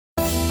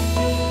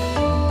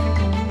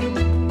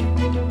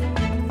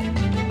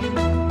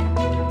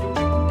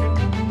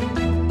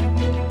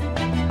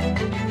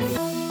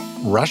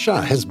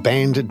Russia has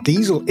banned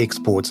diesel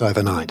exports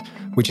overnight,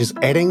 which is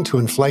adding to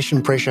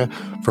inflation pressure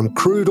from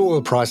crude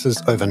oil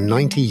prices over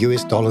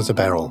 $90 a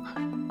barrel.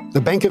 The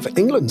Bank of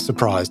England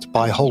surprised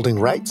by holding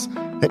rates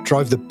that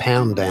drove the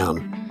pound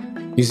down.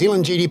 New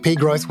Zealand GDP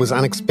growth was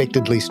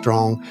unexpectedly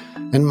strong,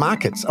 and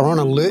markets are on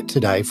alert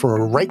today for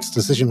a rates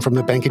decision from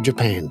the Bank of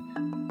Japan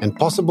and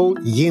possible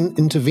yen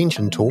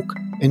intervention talk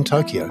in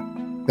Tokyo.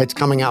 That's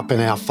coming up in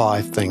our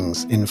 5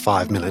 Things in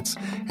 5 minutes.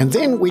 And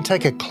then we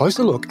take a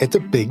closer look at the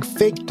big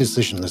Fed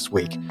decision this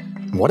week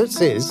and what it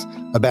says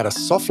about a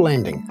soft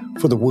landing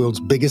for the world's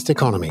biggest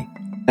economy.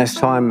 As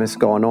time has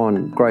gone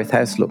on, growth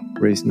has looked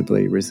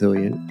reasonably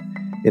resilient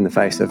in the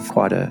face of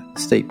quite a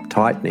steep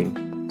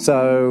tightening.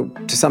 So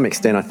to some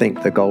extent, I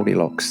think the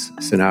Goldilocks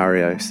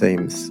scenario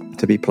seems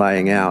to be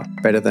playing out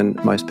better than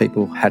most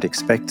people had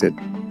expected.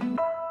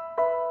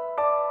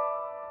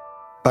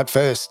 But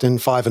first, in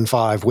 5 and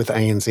 5 with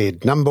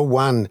ANZ, number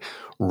 1,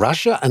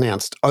 Russia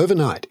announced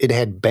overnight it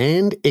had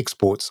banned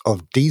exports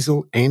of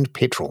diesel and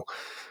petrol,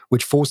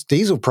 which forced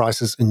diesel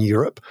prices in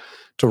Europe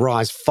to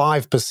rise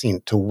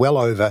 5% to well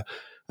over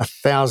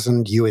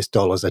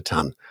 $1,000 a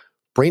tonne.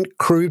 Brent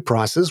crude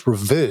prices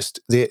reversed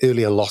their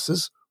earlier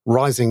losses,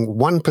 rising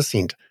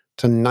 1%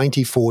 to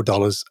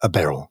 $94 a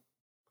barrel.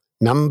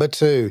 Number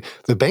 2,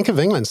 the Bank of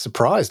England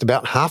surprised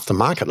about half the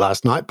market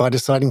last night by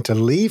deciding to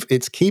leave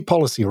its key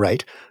policy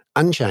rate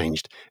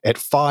unchanged at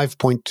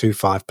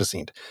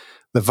 5.25%.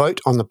 The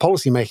vote on the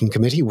policymaking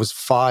committee was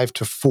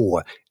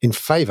 5-4 in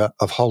favour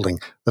of holding.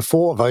 The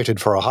 4 voted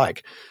for a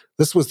hike.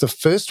 This was the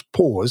first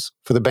pause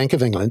for the Bank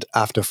of England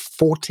after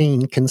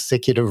 14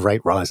 consecutive rate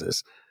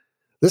rises.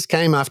 This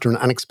came after an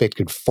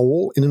unexpected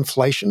fall in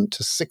inflation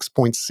to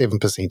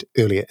 6.7%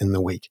 earlier in the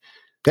week.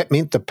 That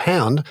meant the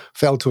pound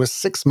fell to a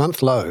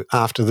 6-month low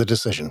after the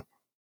decision.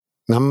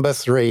 Number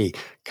 3,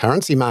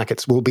 currency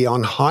markets will be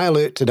on high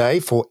alert today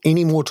for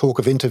any more talk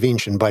of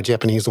intervention by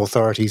Japanese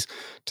authorities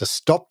to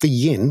stop the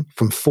yen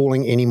from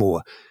falling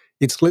anymore.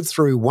 It slid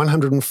through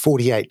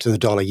 148 to the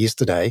dollar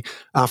yesterday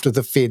after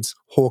the Fed's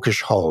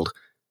hawkish hold.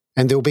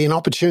 And there'll be an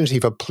opportunity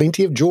for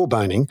plenty of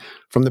jawboning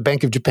from the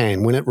Bank of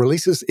Japan when it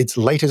releases its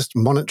latest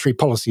monetary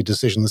policy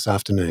decision this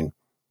afternoon.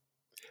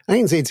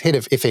 ANZ's head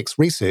of FX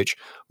research,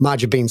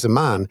 Marja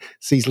Ben-Zaman,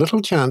 sees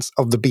little chance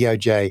of the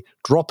BOJ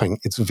dropping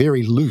its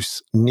very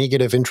loose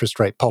negative interest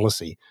rate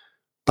policy,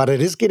 but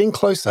it is getting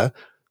closer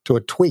to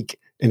a tweak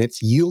in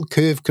its yield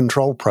curve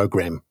control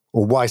program,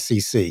 or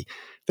YCC.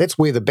 That's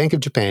where the Bank of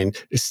Japan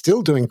is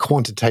still doing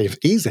quantitative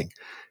easing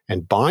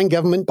and buying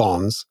government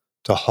bonds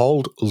to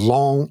hold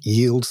long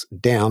yields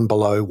down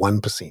below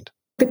 1%.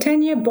 The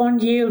 10-year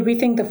bond yield, we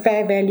think the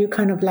fair value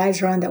kind of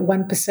lies around that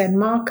 1%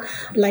 mark.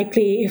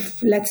 Likely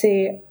if, let's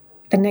say,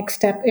 the next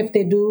step, if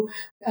they do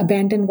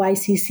abandon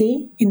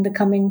YCC in the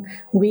coming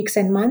weeks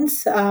and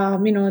months,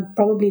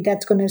 probably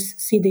that's going to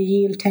see the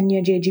yield,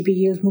 10-year JGB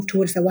yields move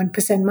towards the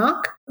 1%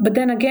 mark. But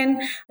then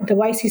again, the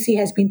YCC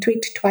has been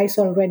tweaked twice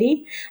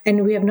already,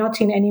 and we have not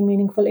seen any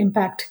meaningful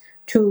impact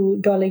to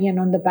dollar yen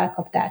on the back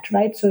of that,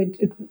 right? So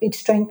it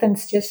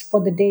strengthens just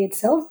for the day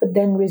itself, but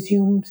then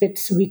resumes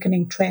its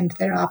weakening trend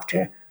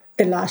thereafter,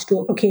 the last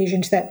 2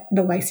 occasions that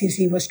the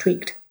YCC was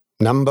tweaked.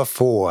 Number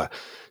 4,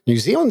 New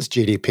Zealand's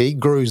GDP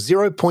grew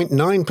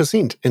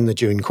 0.9% in the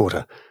June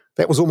quarter.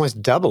 That was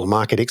almost double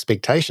market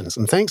expectations,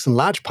 and thanks in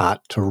large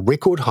part to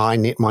record high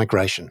net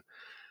migration.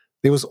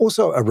 There was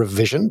also a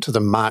revision to the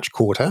March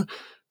quarter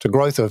to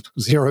growth of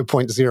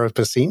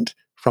 0.0%,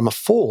 from a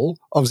fall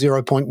of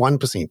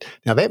 0.1%.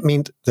 Now, that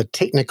meant the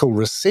technical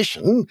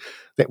recession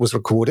that was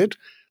recorded,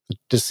 the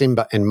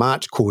December and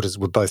March quarters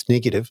were both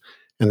negative,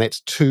 and that's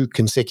 2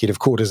 consecutive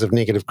quarters of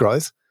negative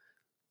growth.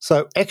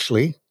 So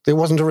actually, there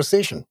wasn't a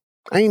recession.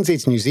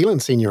 ANZ's New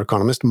Zealand senior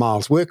economist,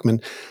 Miles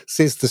Workman,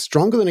 says the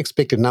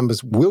stronger-than-expected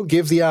numbers will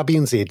give the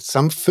RBNZ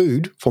some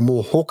food for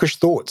more hawkish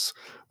thoughts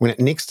when it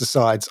next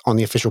decides on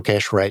the official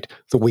cash rate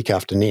the week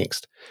after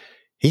next.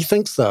 He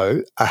thinks,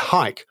 though, a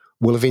hike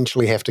will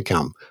eventually have to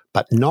come,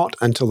 but not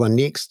until the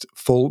next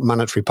full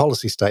monetary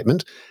policy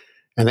statement,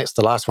 and that's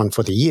the last one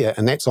for the year,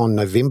 and that's on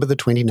November the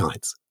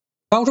 29th.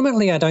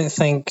 Ultimately, I don't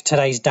think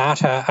today's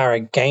data are a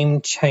game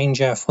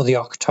changer for the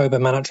October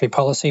monetary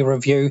policy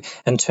review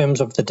in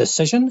terms of the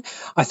decision.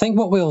 I think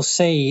what we'll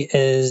see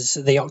is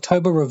the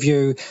October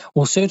review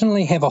will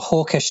certainly have a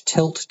hawkish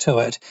tilt to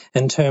it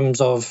in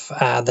terms of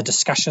the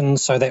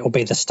discussions, so that will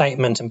be the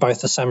statement and both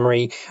the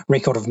summary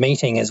record of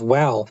meeting as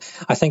well.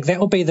 I think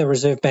that will be the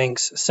Reserve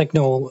Bank's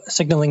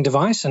signalling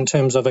device in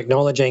terms of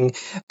acknowledging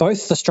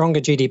both the stronger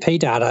GDP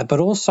data,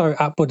 but also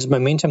upwards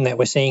momentum that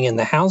we're seeing in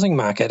the housing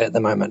market at the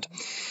moment.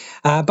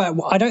 But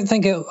I don't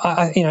think,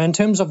 in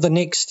terms of the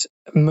next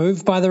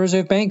move by the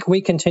Reserve Bank, we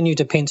continue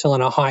to pencil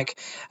in a hike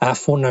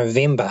for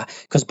November,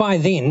 because by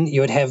then you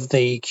would have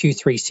the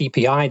Q3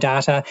 CPI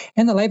data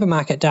and the labour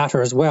market data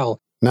as well.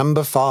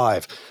 Number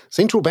 5,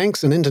 central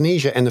banks in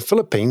Indonesia and the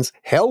Philippines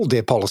held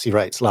their policy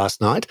rates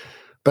last night,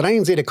 but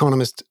ANZ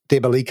economist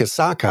Debalika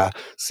Saka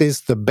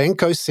says the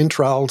Banco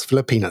Central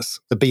Filipinas,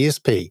 the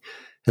BSP,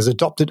 has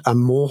adopted a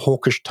more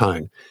hawkish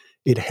tone.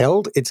 It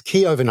held its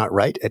key overnight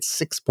rate at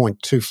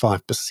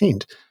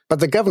 6.25%, But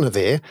the governor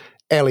there,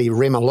 Ali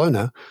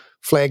Remolona,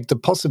 flagged the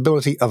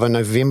possibility of a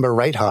November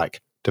rate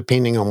hike,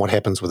 depending on what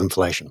happens with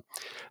inflation.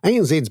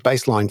 ANZ's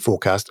baseline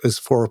forecast is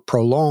for a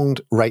prolonged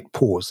rate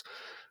pause,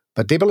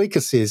 but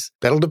Debelika says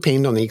that'll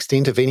depend on the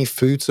extent of any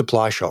food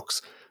supply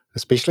shocks,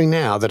 especially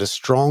now that a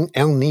strong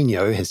El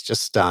Niño has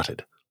just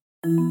started.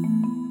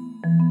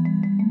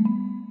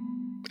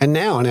 And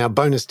now, in our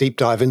bonus deep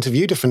dive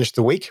interview to finish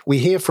the week, we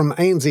hear from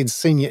ANZ's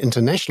senior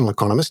international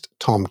economist,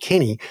 Tom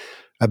Kenny,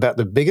 about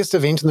the biggest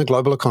event in the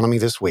global economy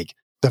this week,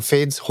 the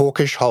Fed's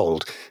hawkish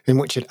hold, in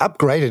which it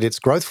upgraded its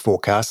growth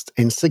forecast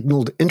and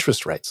signalled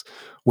interest rates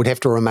would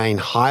have to remain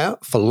higher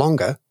for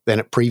longer than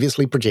it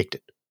previously projected.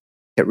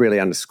 It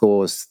really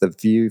underscores the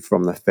view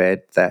from the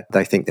Fed that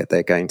they think that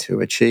they're going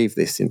to achieve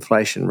this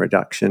inflation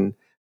reduction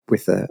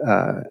with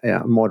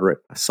a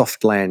moderate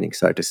soft landing,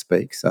 so to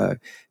speak. So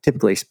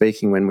typically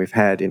speaking, when we've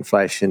had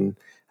inflation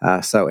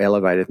so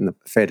elevated and the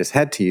Fed has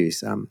had to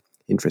use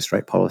interest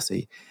rate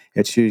policy,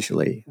 it's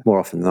usually more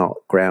often than not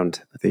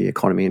ground the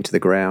economy into the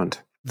ground.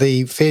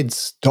 The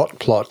Fed's dot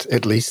plot,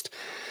 at least,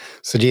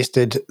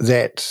 suggested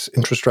that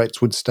interest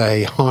rates would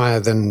stay higher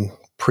than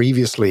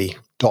previously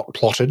dot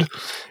plotted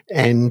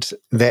and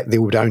that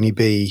there would only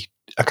be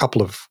a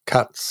couple of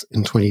cuts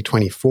in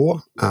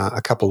 2024,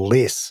 a couple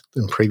less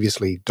than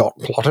previously dot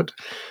plotted.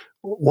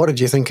 What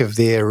did you think of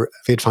their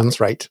Fed funds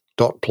rate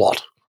dot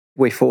plot?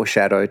 We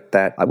foreshadowed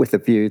that with the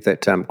view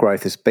that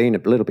growth has been a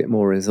little bit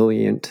more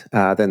resilient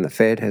than the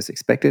Fed has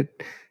expected.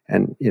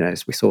 And,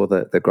 as we saw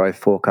the growth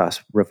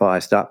forecast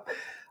revised up,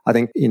 I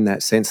think in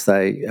that sense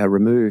they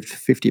removed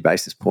 50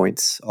 basis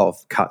points of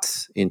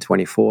cuts in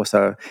 24.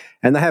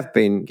 And they have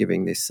been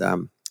giving this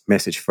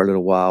message for a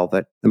little while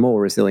that the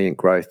more resilient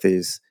growth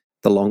is,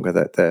 the longer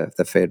that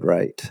the Fed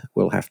rate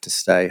will have to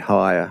stay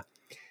higher.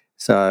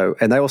 So,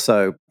 and they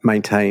also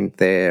maintained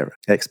their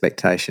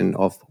expectation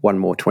of one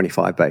more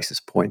 25 basis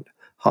point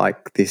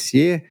hike this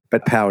year.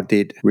 But Powell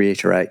did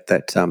reiterate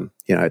that,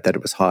 that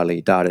it was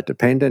highly data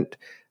dependent.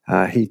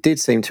 He did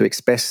seem to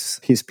express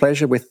his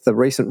pleasure with the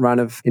recent run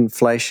of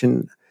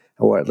inflation,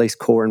 or at least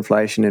core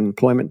inflation and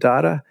employment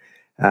data.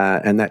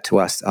 And that to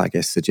us, I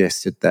guess,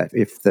 suggested that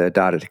if the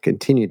data to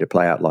continue to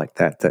play out like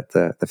that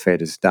the Fed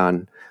has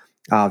done.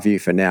 Our view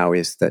for now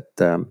is that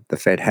the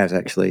Fed has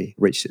actually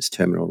reached its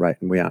terminal rate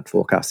and we aren't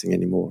forecasting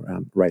any more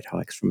rate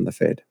hikes from the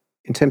Fed.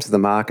 In terms of the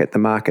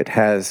market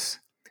has,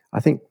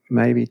 I think,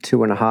 maybe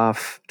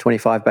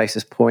 25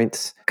 basis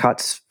points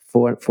cuts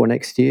for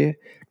next year,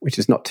 which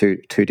is not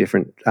too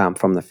different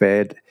from the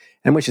Fed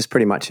and which is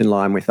pretty much in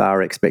line with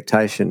our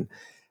expectation.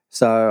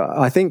 So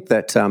I think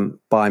that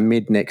by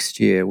mid next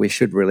year, we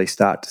should really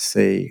start to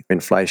see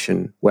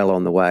inflation well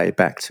on the way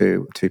back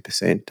to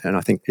 2%. And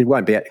I think it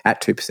won't be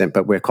at 2%,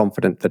 but we're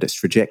confident that its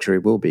trajectory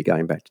will be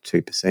going back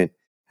to 2%.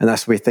 And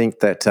thus we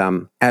think that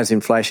as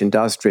inflation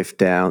does drift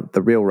down,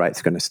 the real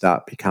rate's going to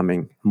start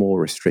becoming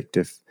more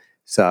restrictive.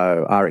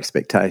 So our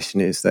expectation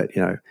is that,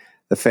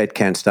 the Fed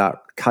can start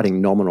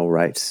cutting nominal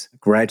rates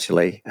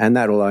gradually, and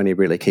that will only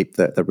really keep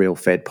the real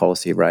Fed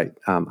policy rate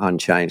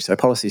unchanged. So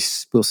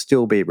policies will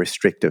still be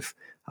restrictive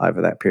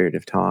over that period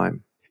of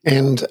time.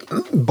 And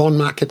bond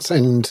markets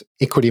and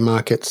equity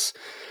markets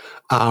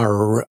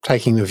are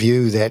taking the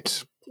view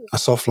that a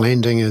soft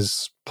landing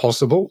is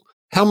possible.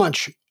 How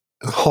much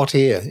hot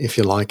air, if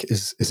you like,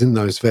 is in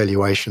those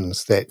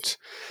valuations that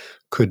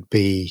could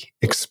be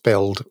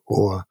expelled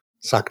or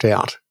sucked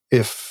out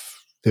if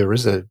there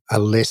is a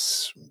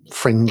less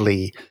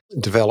friendly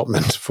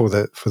development for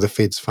the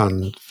Fed's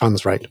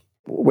funds rate?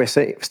 We're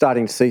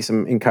starting to see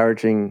some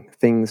encouraging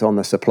things on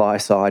the supply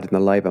side in the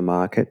labour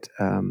market,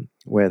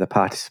 where the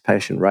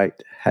participation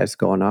rate has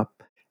gone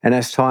up. And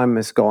as time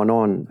has gone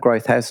on,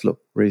 growth has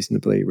looked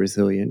reasonably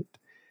resilient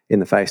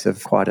in the face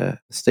of quite a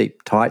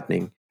steep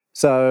tightening.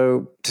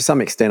 So to some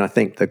extent, I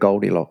think the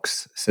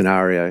Goldilocks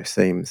scenario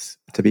seems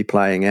to be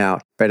playing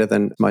out better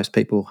than most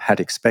people had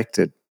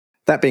expected.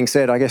 That being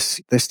said, I guess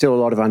there's still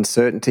a lot of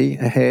uncertainty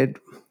ahead.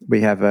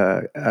 We have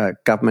a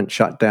government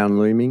shutdown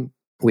looming.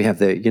 We have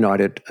the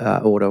United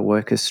Auto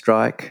Workers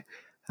strike.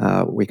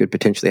 We could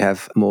potentially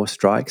have more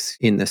strikes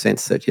in the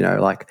sense that,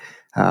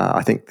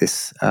 I think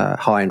this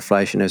high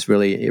inflation has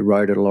really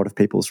eroded a lot of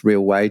people's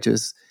real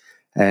wages,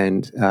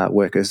 and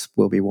workers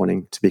will be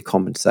wanting to be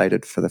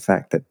compensated for the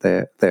fact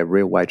that their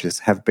real wages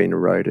have been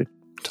eroded.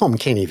 Tom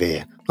Kenny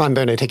there. I'm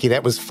Bernard Hickey.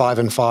 That was 5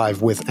 and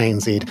 5 with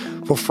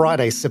ANZ for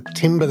Friday,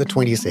 September the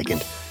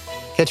 22nd.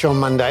 Catch you on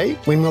Monday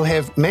when we'll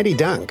have Maddie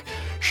Dunk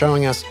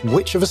showing us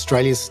which of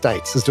Australia's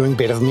states is doing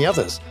better than the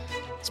others.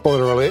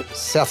 Spoiler alert,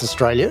 South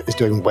Australia is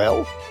doing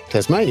well.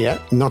 Tasmania,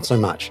 not so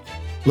much.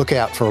 Look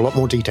out for a lot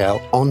more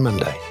detail on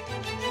Monday.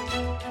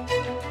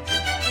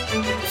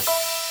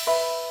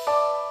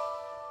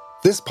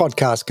 This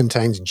podcast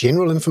contains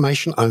general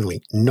information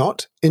only,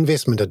 not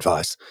investment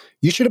advice.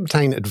 You should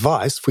obtain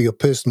advice for your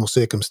personal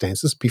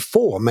circumstances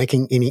before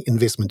making any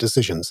investment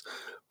decisions.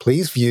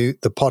 Please view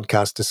the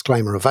podcast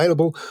disclaimer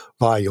available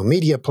via your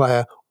media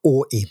player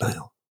or email.